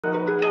Big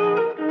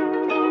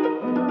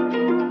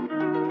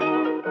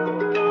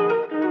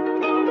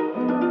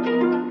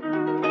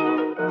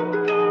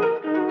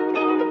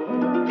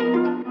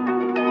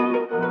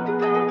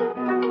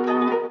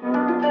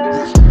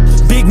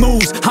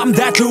moves, I'm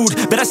that dude.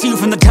 Bet I see you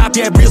from the top,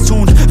 yeah, real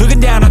soon.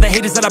 Looking down on the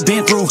haters that I've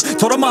been through.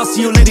 Told them I'll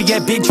see you later, yeah,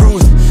 big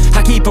truth.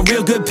 I keep a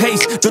real good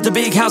pace. Built a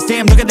big house,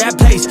 damn, look at that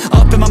place.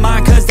 Up in my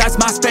mind, cause that's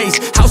my space.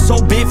 House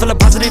so big, full of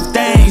positive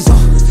things.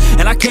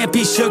 And I can't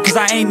be shook, cause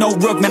I ain't no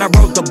rook, man, I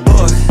wrote the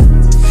book.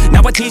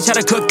 Now I teach how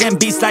to cook them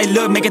beats like,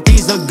 look, making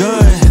things look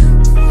good.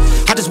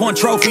 I just want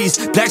trophies,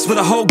 blacks with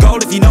a whole goal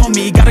if you know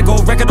me. Got a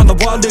gold record on the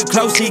wall, look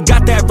closely.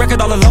 Got that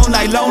record all alone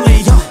like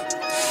lonely,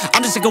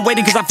 I'm just sick of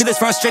waiting cause I feel it's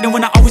frustrating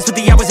when I always put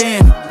the hours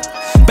in.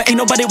 But ain't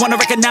nobody wanna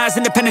recognize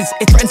independence,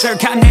 it threatens their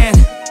continent.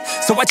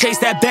 So I chase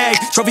that bag,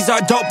 trophies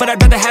are dope but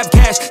I'd rather have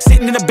cash.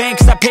 Sitting in the bank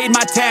cause I paid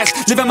my tax.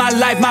 Living my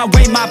life, my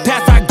way, my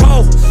path, I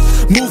go.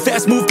 Move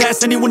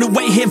fast anyone who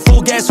ain't hitting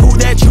full gas. Who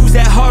that choose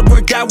that hard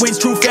work, that wins,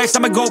 true facts.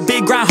 I'ma go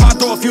big, grind hard,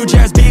 throw a few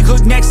jabs. Big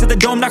hook next to the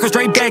dome, knock her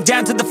straight back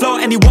down to the floor.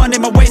 Anyone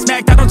in my way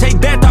smacked, I don't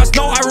take bad thoughts,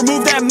 no, I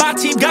remove that. My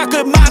team got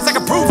good minds, I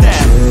can prove that.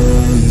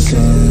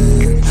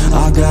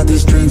 I got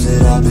these dreams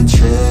that I've been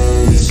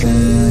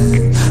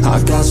chasing.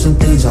 I got some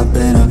things I've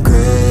been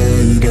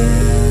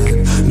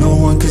upgrading. No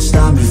one can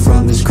stop me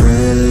from this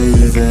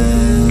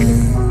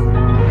craving.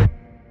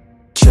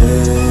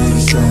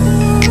 Chasing,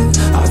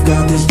 I've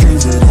got these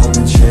dreams that I've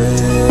been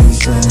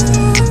chasing.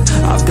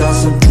 I've got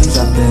some things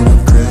I've been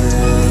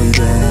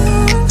upgrading.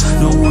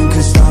 No one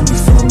can stop me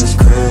from this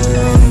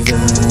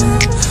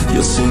craving.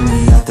 You'll see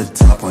me at the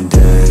top one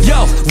day.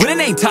 Yo, winning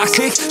ain't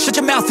toxic. Shut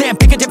your mouth and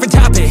pick a different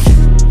topic.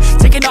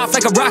 Taking off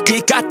like a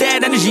rocket, got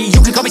that energy,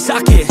 you can call me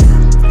socket.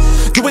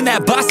 Doing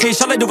that boss-ish,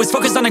 all I do is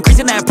focus on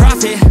increasing that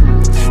profit.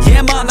 Yeah,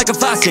 I'm on like a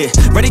faucet,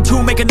 ready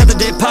to make another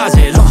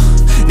deposit.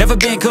 Never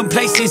been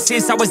complacent,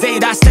 since I was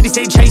 8, I steady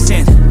stayed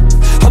chasing.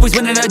 Always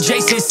winning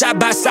adjacent, side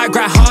by side,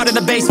 grind hard in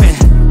the basement.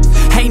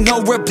 Ain't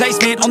no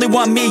replacement, only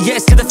one me,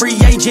 yes, to the free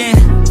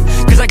agent.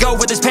 Cause I go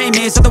with his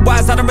payments,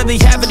 otherwise I don't really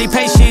have any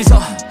patience.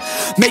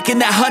 Making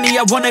that honey,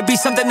 I wanna be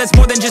something that's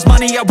more than just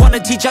money. I wanna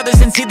teach others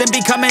and see them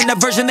becoming a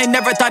version they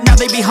never thought. Now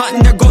they be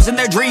hunting their goals and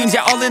their dreams,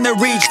 yeah, all in their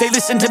reach. They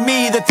listen to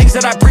me, the things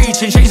that I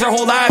preach, and change their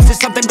whole lives to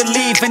something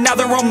belief. And now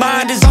their own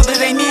mind is all that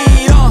they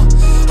need.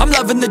 I'm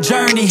loving the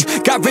journey,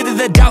 got rid of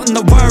the doubt and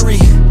the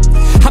worry.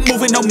 I'm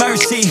moving no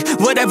mercy,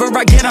 whatever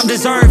I get I'm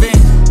deserving.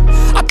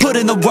 I put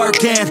in the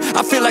work in,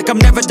 I feel like I'm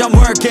never done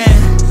working.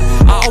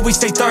 I always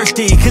stay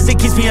thirsty, cause it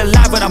keeps me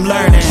alive when I'm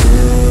learning.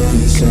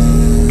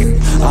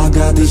 I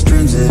got these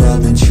dreams that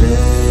I've been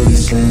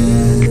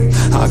chasing.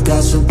 I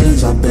got some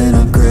things I've been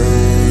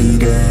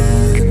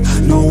upgrading.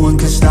 No one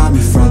can stop me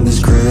from this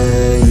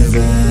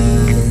craving.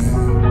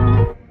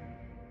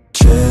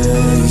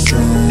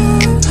 Chasing,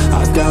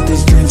 I've got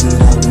these dreams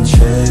that I've been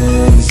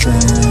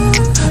chasing.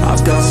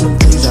 I've got some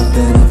things I've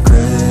been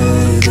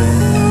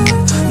upgrading.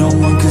 No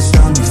one can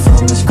stop me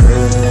from this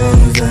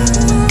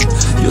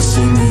craving. You'll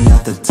see me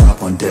at the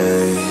top one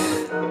day.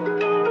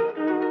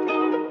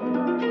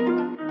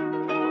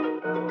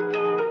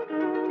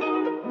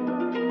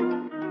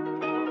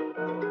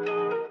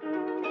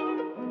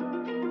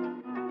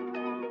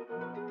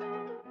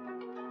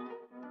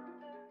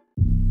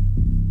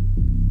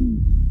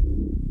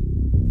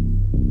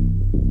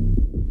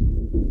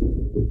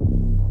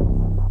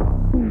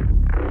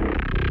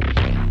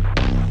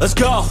 Let's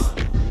go.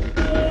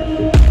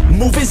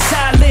 Moving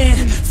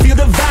silent, feel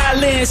the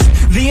violence,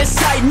 the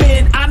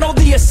excitement, I know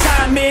the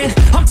assignment.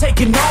 I'm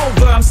taking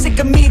over, I'm sick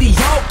of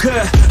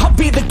mediocre. I'll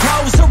be the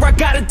closer, I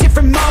got a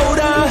different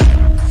motor.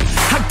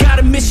 I got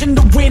a mission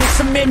to win it,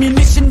 some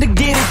ammunition to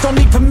get it. Don't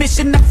need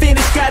permission to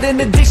finish, got an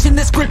addiction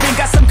that's gripping.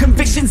 Got some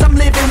convictions I'm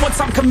living, once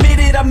I'm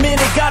committed I'm in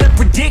it. Got a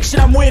prediction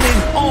I'm winning,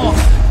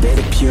 They're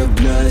the pure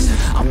bloods,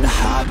 I'm the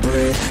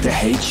hybrid. They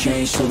hate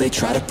change, so they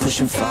try to push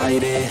and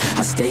fight it.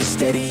 I stay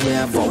steady,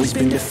 yeah, I've always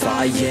been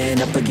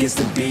defiant. Up against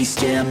the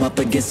beast, yeah, I'm up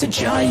against a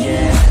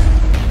giant.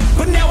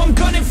 But now I'm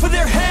gunning for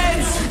their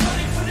heads,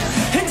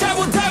 and I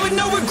will die with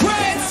no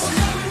regrets.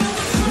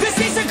 This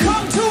needs to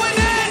come to an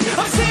end,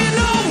 I'm seeing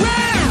no red.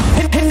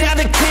 And now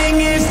the king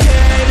is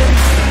dead.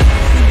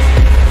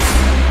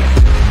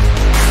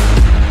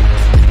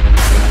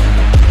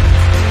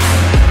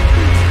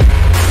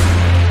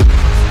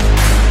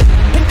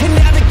 And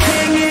now the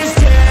king is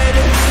dead.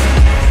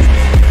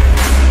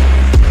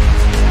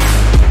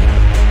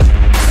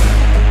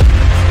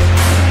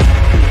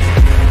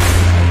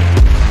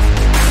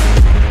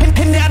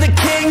 And now the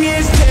king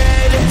is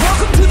dead.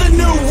 Welcome to the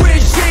new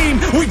regime.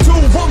 We do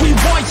what we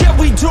want, yeah,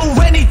 we do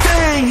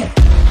anything.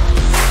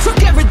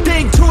 Took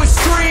everything to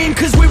extreme,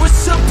 cause we were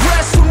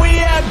suppressed when we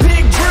had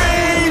big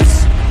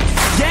dreams.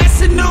 Yeah,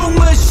 it's a new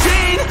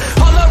machine,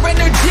 all our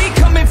energy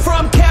coming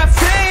from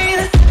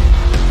caffeine.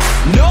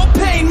 No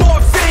pain,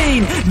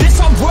 morphine, this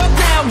our world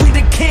now, we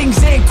the kings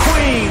and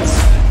queens.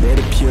 They're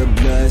the pure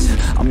bloods,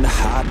 I'm the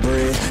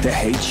hybrid. They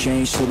hate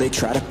change, so they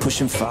try to push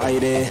and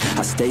fight it.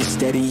 I stay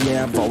steady,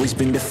 yeah, I've always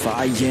been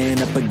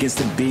defiant. Up against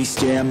the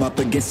beast, yeah, I'm up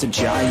against a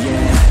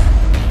giant.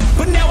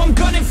 but now I'm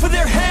gunning for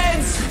their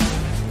heads.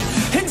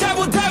 And I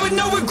will die with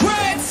no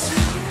regrets.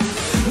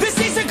 This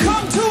needs to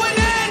come to an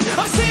end.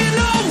 I'm seeing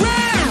all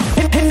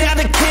red. And now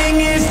the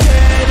king is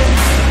dead.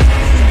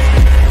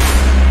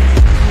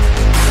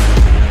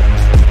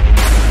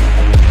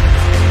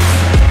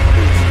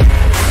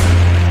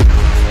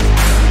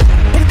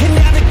 And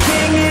now the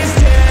king is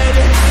dead.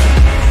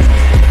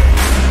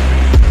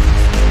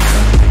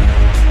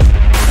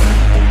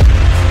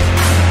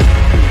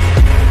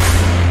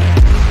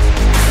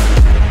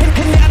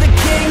 And now the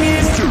king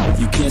is dead.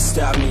 You can't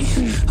stop me,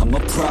 I'm a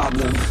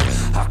problem.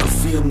 I can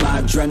feel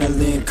my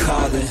adrenaline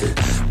calling.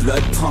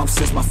 Blood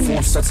pumps as my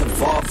form starts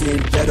evolving.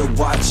 Better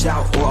watch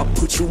out or I'll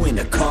put you in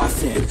a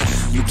coffin.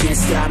 You can't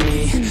stop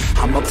me,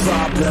 I'm a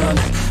problem.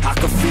 I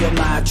can feel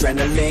my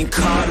adrenaline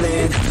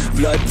calling.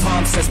 Blood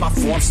pumps as my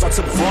form starts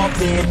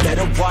evolving.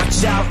 Better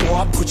watch out or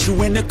I'll put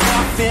you in a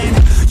coffin.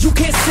 You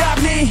can't stop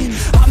me,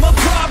 I'm a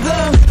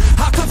problem.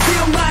 I can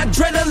feel my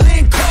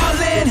adrenaline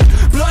calling.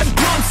 Blood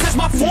pumps as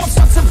my form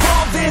starts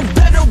evolving.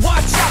 Better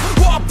watch out